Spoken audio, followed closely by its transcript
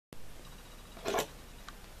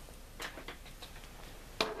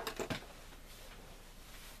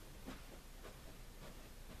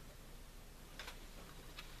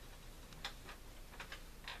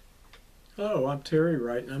Hello, I'm Terry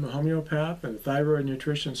Wright, and I'm a homeopath and a thyroid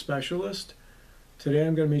nutrition specialist. Today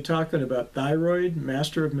I'm going to be talking about thyroid,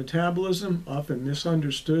 master of metabolism, often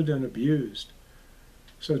misunderstood and abused.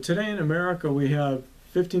 So today in America we have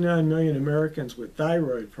 59 million Americans with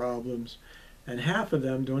thyroid problems, and half of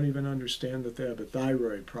them don't even understand that they have a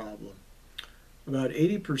thyroid problem. About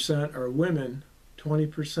 80% are women,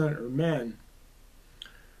 20% are men.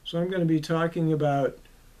 So I'm going to be talking about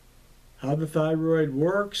how the thyroid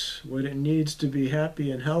works, what it needs to be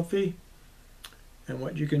happy and healthy, and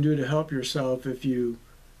what you can do to help yourself if you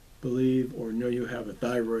believe or know you have a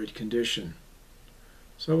thyroid condition.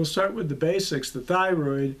 So we'll start with the basics. The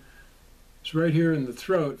thyroid is right here in the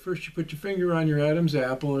throat. First you put your finger on your Adam's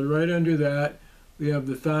apple, and right under that we have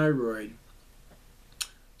the thyroid.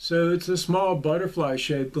 So it's a small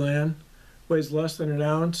butterfly-shaped gland, weighs less than an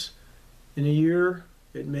ounce. In a year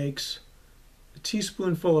it makes a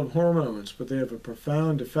teaspoonful of hormones, but they have a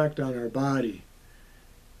profound effect on our body.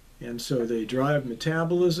 And so they drive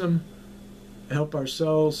metabolism, help our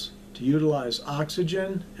cells to utilize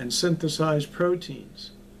oxygen and synthesize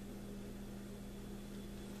proteins.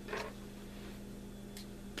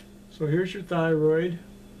 So here's your thyroid.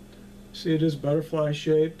 See, it is butterfly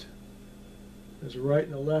shaped. There's a right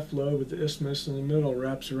and a left lobe with the isthmus in the middle,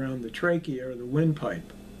 wraps around the trachea or the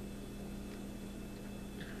windpipe.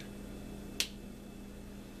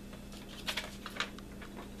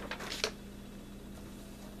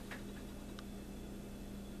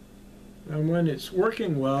 And when it's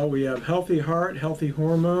working well, we have healthy heart, healthy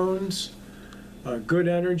hormones, good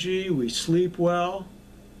energy, we sleep well,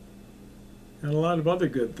 and a lot of other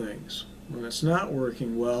good things. When it's not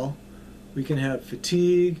working well, we can have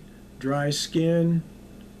fatigue, dry skin,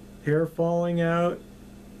 hair falling out,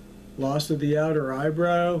 loss of the outer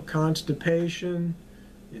eyebrow, constipation,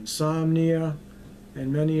 insomnia,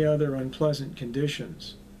 and many other unpleasant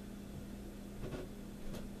conditions.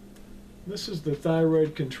 This is the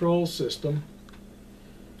thyroid control system.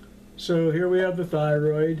 So here we have the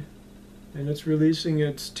thyroid, and it's releasing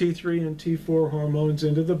its T3 and T4 hormones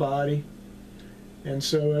into the body. And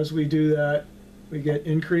so as we do that, we get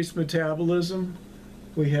increased metabolism,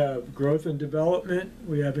 we have growth and development,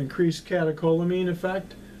 we have increased catecholamine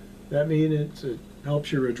effect. That means it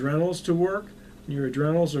helps your adrenals to work. Your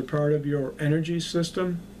adrenals are part of your energy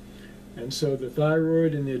system. And so the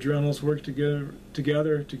thyroid and the adrenals work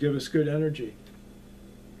together to give us good energy.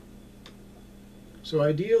 So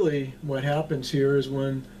ideally, what happens here is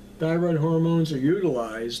when thyroid hormones are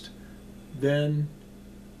utilized, then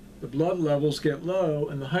the blood levels get low,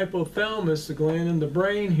 and the hypothalamus, the gland in the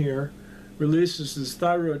brain here, releases this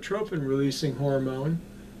thyrotropin releasing hormone,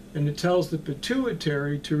 and it tells the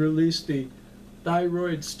pituitary to release the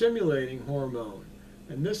thyroid stimulating hormone.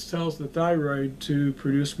 And this tells the thyroid to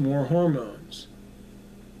produce more hormones.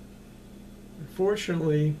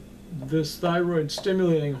 Unfortunately, this thyroid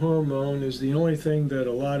stimulating hormone is the only thing that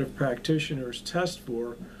a lot of practitioners test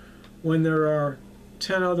for when there are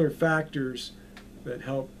 10 other factors that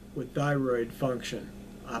help with thyroid function,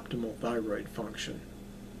 optimal thyroid function.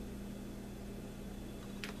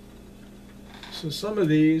 So some of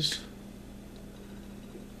these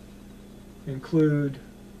include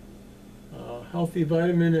healthy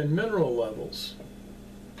vitamin and mineral levels.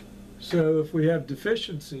 So if we have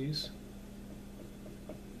deficiencies,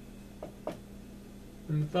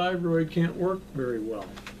 then the thyroid can't work very well.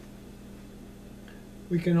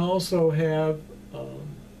 We can also have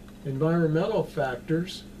environmental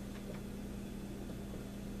factors.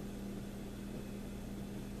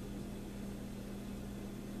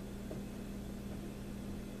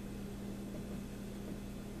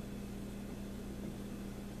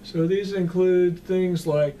 So these include things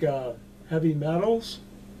like heavy metals,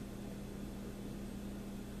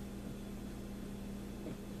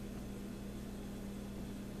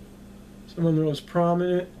 some of the most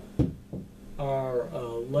prominent are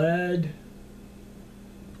lead.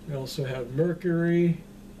 We also have mercury,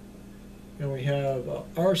 and we have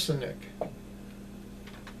arsenic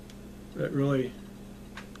that really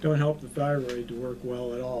don't help the thyroid to work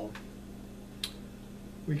well at all.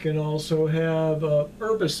 We can also have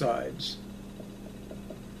herbicides.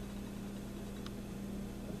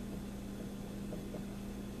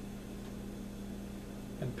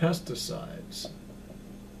 And pesticides.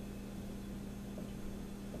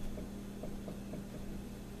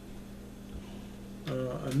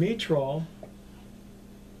 Amitrol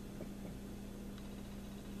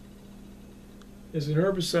is an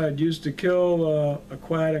herbicide used to kill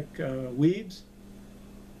aquatic weeds.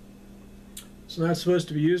 It's not supposed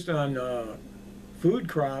to be used on food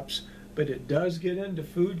crops, but it does get into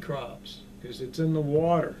food crops because it's in the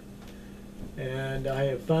water. And I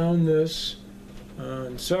have found this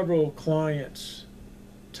on several clients'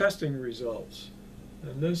 testing results.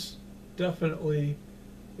 And this definitely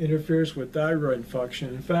interferes with thyroid function.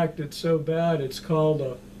 In fact, it's so bad it's called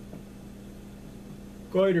a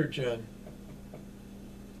goitergen,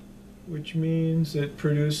 which means it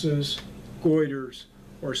produces goiters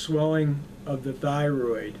or swelling of the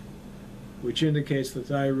thyroid, which indicates the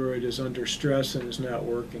thyroid is under stress and is not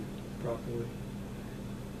working properly.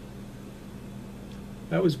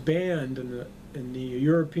 That was banned in the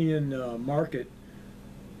European market,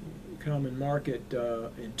 common market,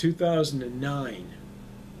 in 2009.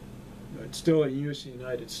 But it's still in use in the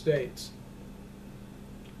United States.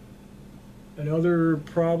 Another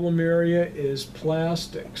problem area is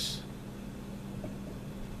plastics.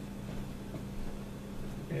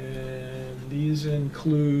 And these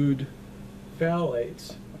include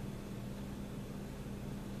phthalates.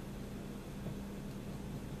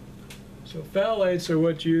 So phthalates are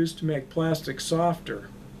what's used to make plastic softer.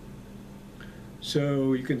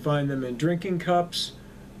 So you can find them in drinking cups,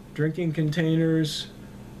 drinking containers,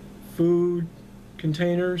 food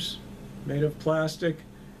containers made of plastic,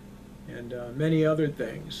 and many other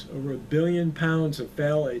things. Over 1 billion pounds of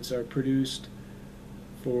phthalates are produced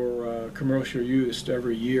for commercial use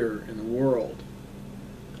every year in the world.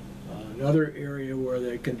 Another area where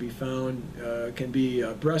they can be found can be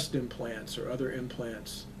breast implants or other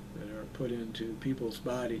implants that are put into people's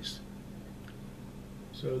bodies.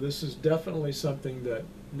 So this is definitely something that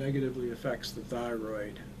negatively affects the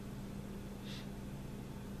thyroid.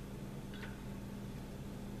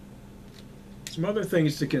 Some other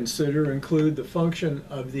things to consider include the function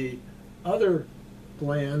of the other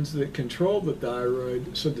glands that control the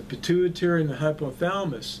thyroid, so the pituitary and the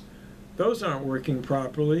hypothalamus. Those aren't working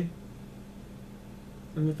properly,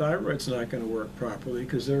 and the thyroid's not going to work properly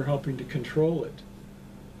because they're helping to control it.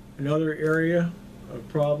 Another area of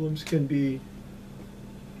problems can be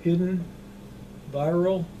hidden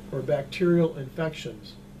viral or bacterial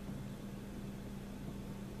infections.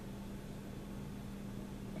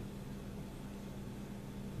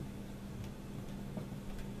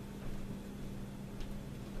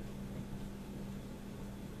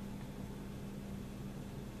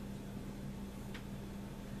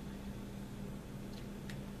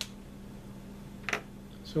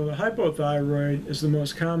 So the hypothyroid is the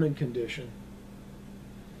most common condition.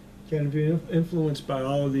 It can be influenced by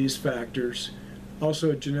all of these factors.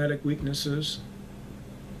 Also genetic weaknesses.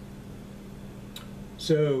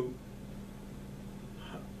 So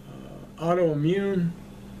autoimmune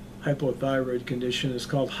hypothyroid condition is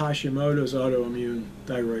called Hashimoto's autoimmune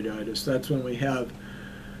thyroiditis. That's when we have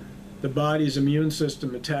the body's immune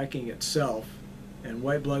system attacking itself, and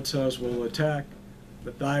white blood cells will attack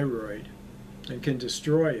the thyroid and can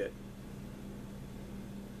destroy it.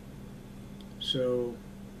 So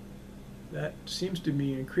that seems to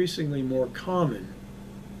be increasingly more common.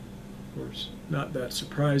 Of course, not that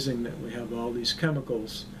surprising that we have all these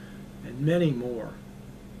chemicals and many more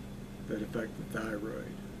that affect the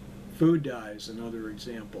thyroid. Food dye is another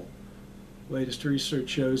example. Latest research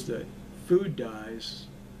shows that food dyes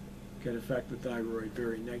can affect the thyroid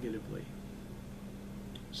very negatively.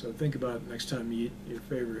 So think about it next time you eat your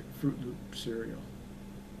favorite Fruit Loop cereal.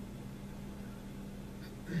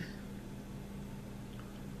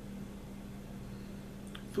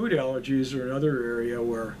 Food allergies are another area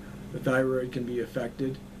where the thyroid can be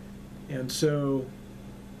affected. And so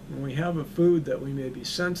when we have a food that we may be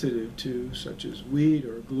sensitive to, such as wheat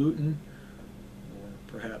or gluten, or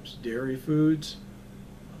perhaps dairy foods,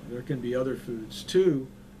 there can be other foods too.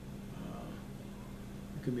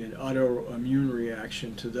 There can be an autoimmune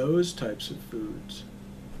reaction to those types of foods.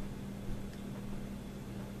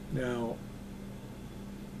 Now,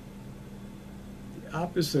 the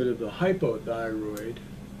opposite of the hypothyroid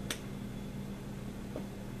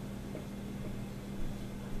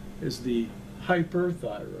is the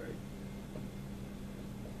hyperthyroid.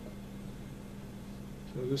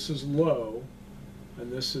 So this is low,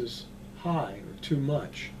 and this is high, or too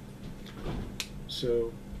much.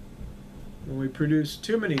 So when we produce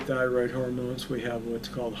too many thyroid hormones, we have what's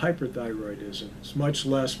called hyperthyroidism. It's much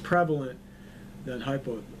less prevalent than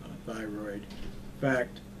hypothyroid. In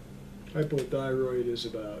fact, hypothyroid is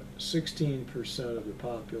about 16% of the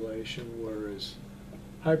population, whereas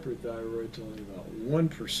hyperthyroid is only about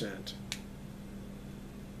 1%.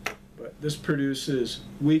 But this produces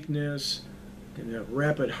weakness, can have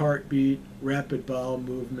rapid heartbeat, rapid bowel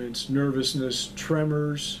movements, nervousness,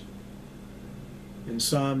 tremors,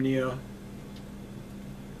 insomnia,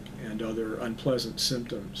 and other unpleasant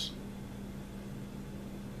symptoms.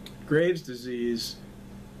 Graves' disease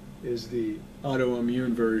is the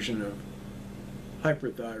autoimmune version of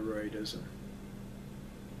hyperthyroidism.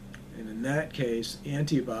 And in that case,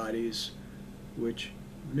 antibodies, which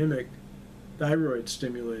mimic thyroid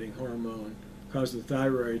stimulating hormone, cause the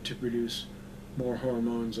thyroid to produce more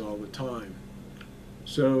hormones all the time.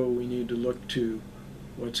 So we need to look to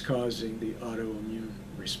what's causing the autoimmune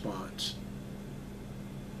response.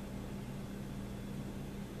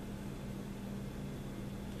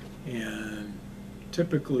 And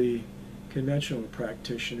typically, conventional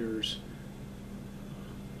practitioners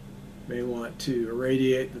may want to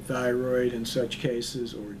irradiate the thyroid in such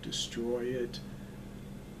cases, or destroy it,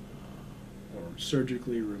 or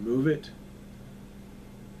surgically remove it,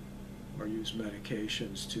 or use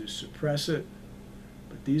medications to suppress it,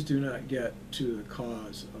 but these do not get to the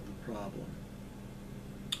cause of the problem.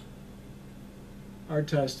 Our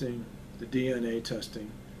testing, the DNA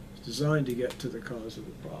testing, is designed to get to the cause of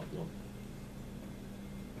the problem.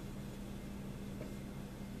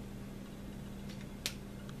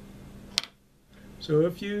 So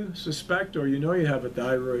if you suspect or you know you have a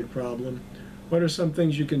thyroid problem, what are some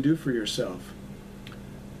things you can do for yourself?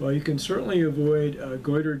 Well, you can certainly avoid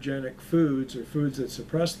goitrogenic foods, or foods that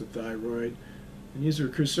suppress the thyroid. And these are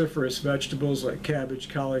cruciferous vegetables like cabbage,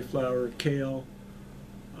 cauliflower, kale,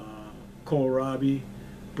 kohlrabi,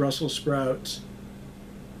 Brussels sprouts.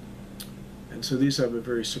 And so these have a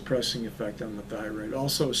very suppressing effect on the thyroid.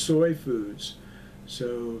 Also soy foods,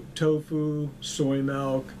 so tofu, soy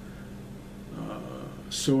milk,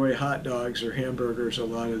 soy hot dogs or hamburgers. A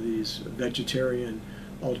lot of these vegetarian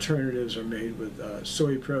alternatives are made with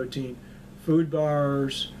soy protein. Food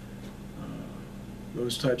bars,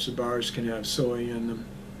 those types of bars can have soy in them.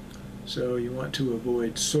 So you want to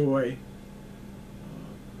avoid soy.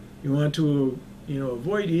 You want to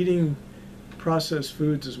avoid eating processed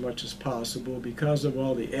foods as much as possible because of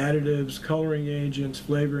all the additives, coloring agents,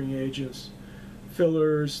 flavoring agents,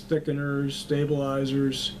 fillers, thickeners,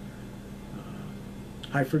 stabilizers,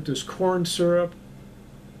 high fructose corn syrup,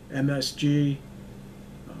 MSG.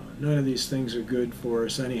 None of these things are good for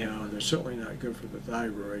us anyhow, and they're certainly not good for the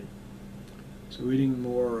thyroid. So eating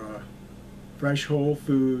more fresh whole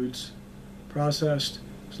foods, processed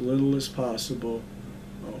as little as possible,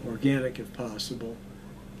 organic if possible,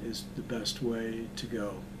 is the best way to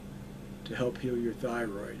go to help heal your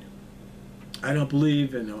thyroid. I don't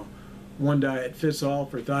believe in a one diet fits all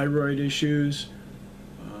for thyroid issues.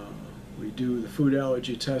 We do the food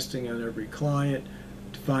allergy testing on every client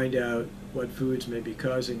to find out what foods may be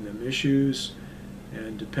causing them issues,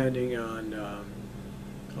 and depending on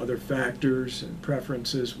other factors and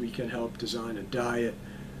preferences, we can help design a diet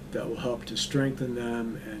that will help to strengthen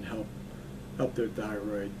them and help their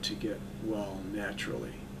thyroid to get well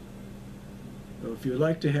naturally. So if you'd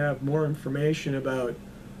like to have more information about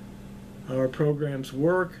how our programs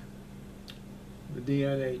work, the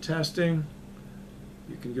DNA testing,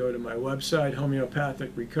 you can go to my website,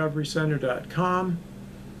 homeopathicrecoverycenter.com,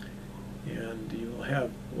 and you'll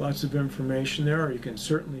have lots of information there, or you can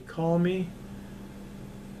certainly call me,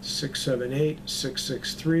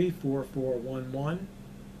 678-663-4411,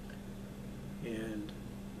 and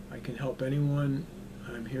I can help anyone.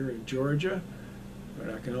 I'm here in Georgia, but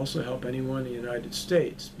I can also help anyone in the United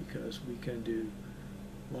States, because we can do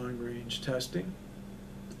long-range testing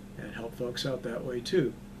and help folks out that way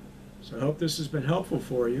too. So I hope this has been helpful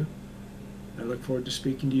for you. I look forward to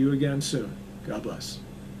speaking to you again soon. God bless.